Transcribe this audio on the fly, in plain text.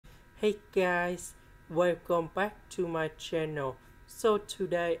Hey guys, welcome back to my channel. So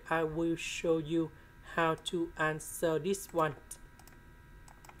today I will show you how to answer this one.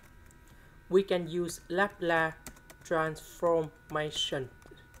 We can use Laplace transformation.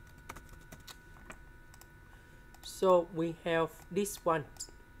 So we have this one.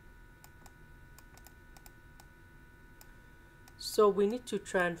 So we need to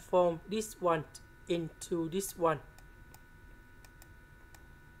transform this one into this one.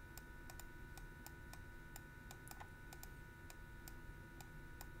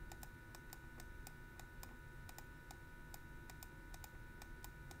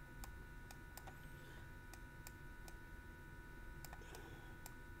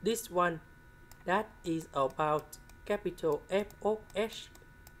 This one that is about capital F of H,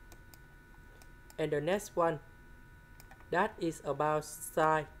 and the next one that is about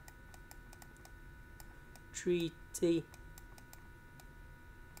sine 3t.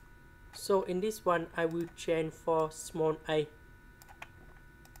 So in this one I will change for small a,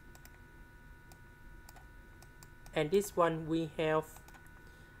 and this one we have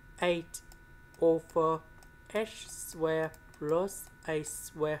 8 over h squared plus a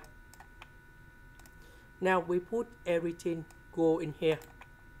squared. Now we put everything go in here.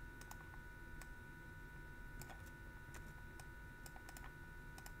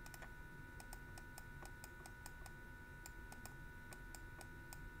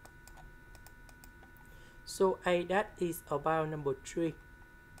 So a that is about number 3.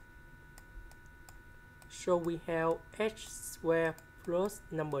 So we have h squared plus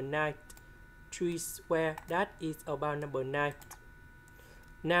number 9. 3 squared that is about number 9.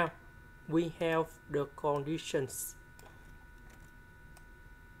 Now we have the conditions.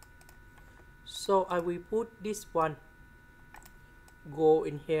 So I will put this one go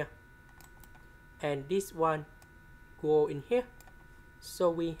in here, and this one go in here. So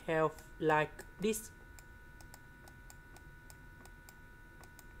we have like this.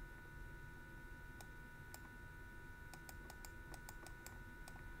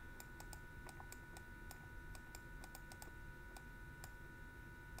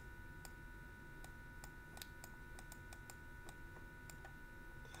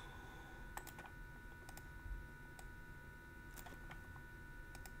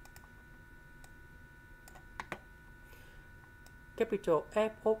 Capital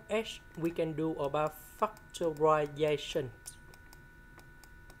F of H we can do about factorization.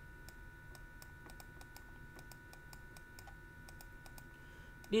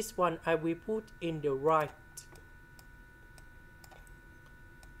 This one I will put in the right.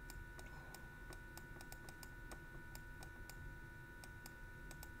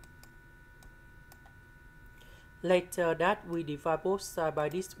 Later that we divide both sides by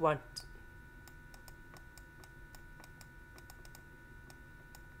this one.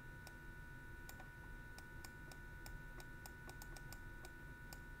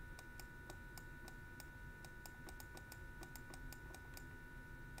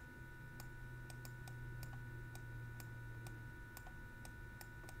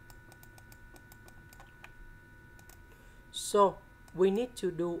 So we need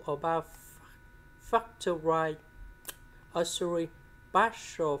to do about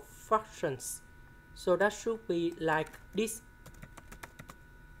partial fractions. So that should be like this.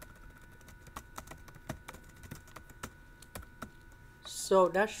 So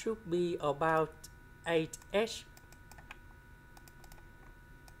that should be about 8h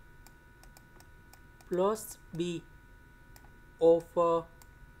plus b over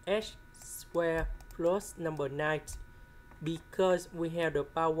h squared plus number 9, because we have the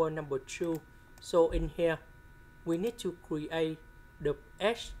power number 2. So in here we need to create the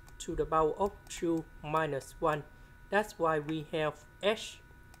h to the power of 2 minus 1. That's why we have h.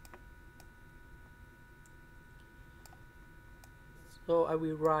 So I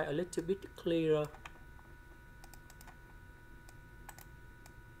will write a little bit clearer.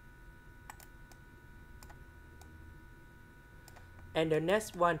 And the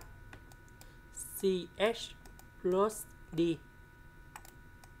next one, ch plus d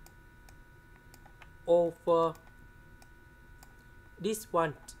over this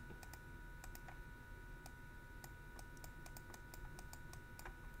one.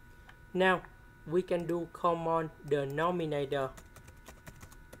 Now we can do common denominator.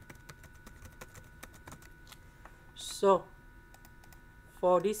 So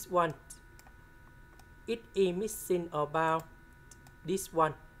for this one, it is missing about this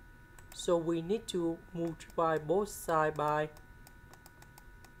one. So we need to multiply both sides by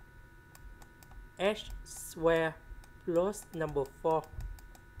h squared plus number 4.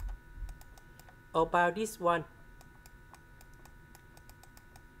 About this one,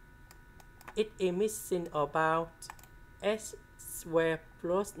 it is missing about s squared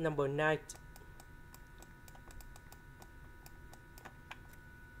plus number 9.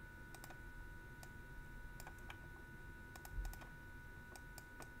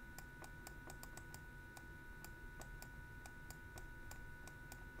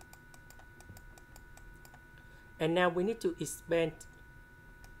 And now we need to expand.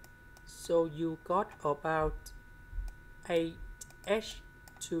 So you got about 8h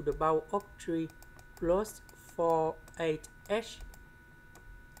to the power of 3 plus 4h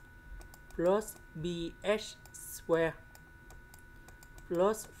plus bh squared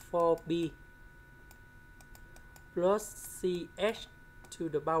plus 4b plus ch to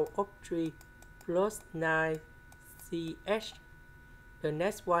the power of 3 plus 9ch. The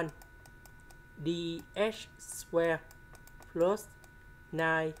next one, dh squared plus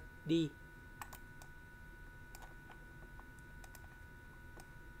 9d.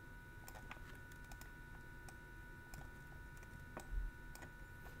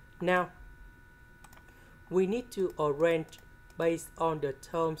 Now, we need to arrange based on the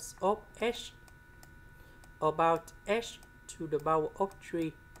terms of h. About h to the power of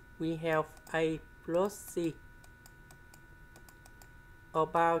 3, we have a plus c.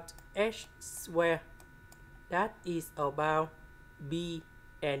 About h squared, that is about b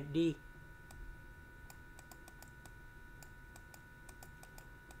and d.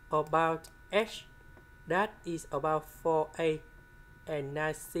 About h, that is about 4a and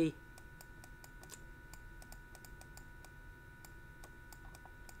 9c.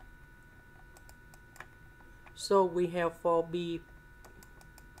 So we have 4b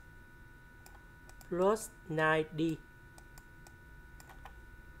plus 9d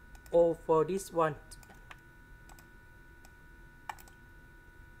over this one.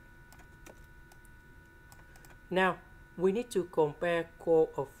 Now we need to compare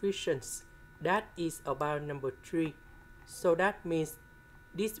coefficients. That is about number 3. So that means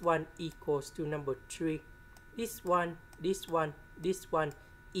this one equals to number 3. This one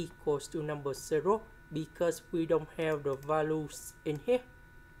equals to number 0 because we don't have the values in here.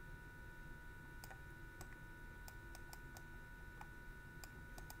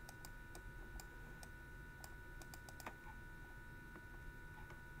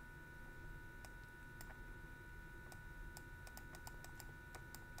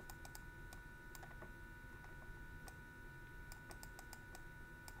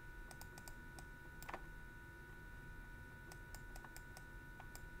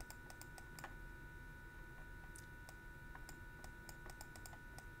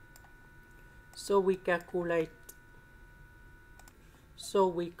 So we calculate. So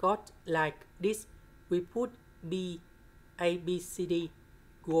we got like this. We put B, A, B, C, D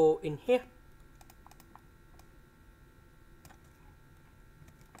go in here.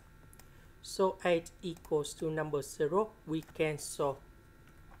 So 8 equals to number 0. We cancel.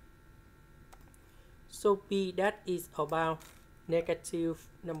 So B, that is about negative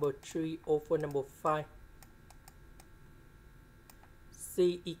number 3 over number 5.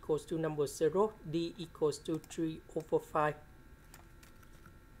 C equals to number 0, D equals to 3 over 5.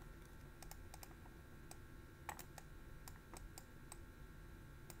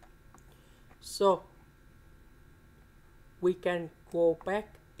 So we can go back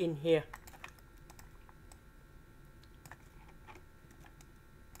in here.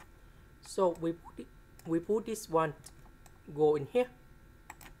 So we put this one go in here.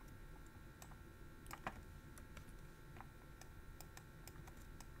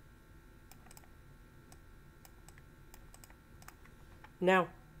 Now,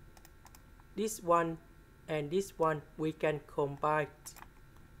 this one and this one we can combine.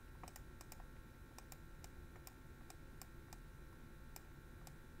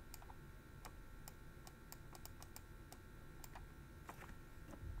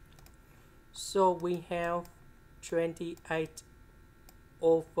 So we have 28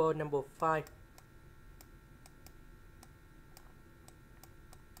 over number 5.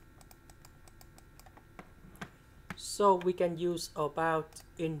 So we can use about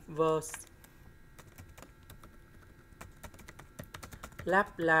inverse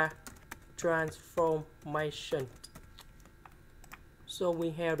Laplace transformation. So we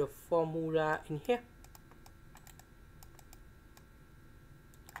have the formula in here.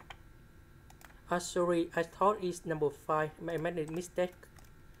 Sorry, I thought it's number 5. I made a mistake.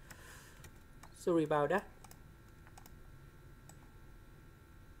 Sorry about that.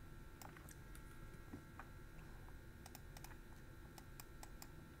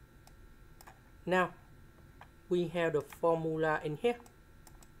 Now, we have the formula in here.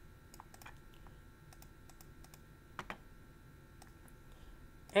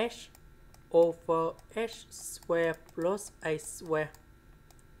 H over h square plus a square.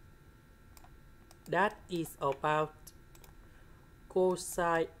 That is about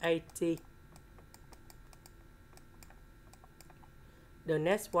cosine 80. The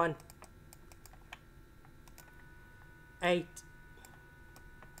next one, 8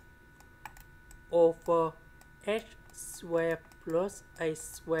 over h square plus a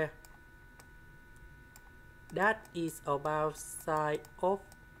square. That is about sine of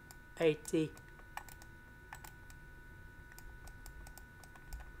 80.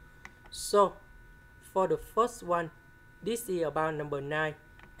 So for the first one, this is about number 9,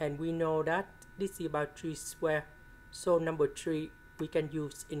 and we know that this is about 3 square. So number 3 we can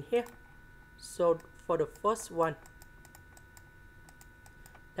use in here. So for the first one,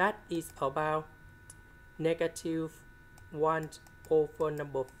 that is about negative 1 over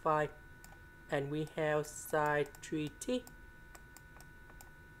number 5, and we have sine 3t.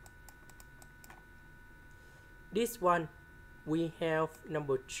 This one we have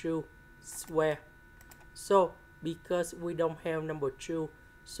number 2 square. So because we don't have number 2,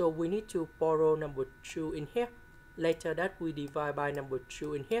 so we need to borrow number 2 in here. Later that we divide by number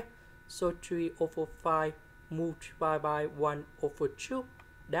 2 in here. So 3 over 5 multiplied by 1 over 2.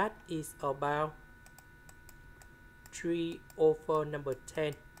 That is about 3 over number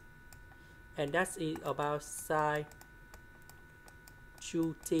 10. And that is about sine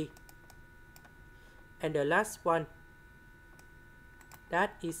 2t. And the last one,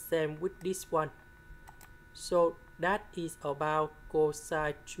 that is same with this one. So that is about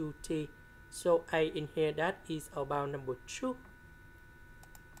cosine 2t. So a in here, that is about number 2.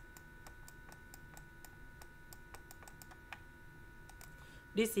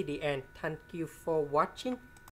 This is the end. Thank you for watching.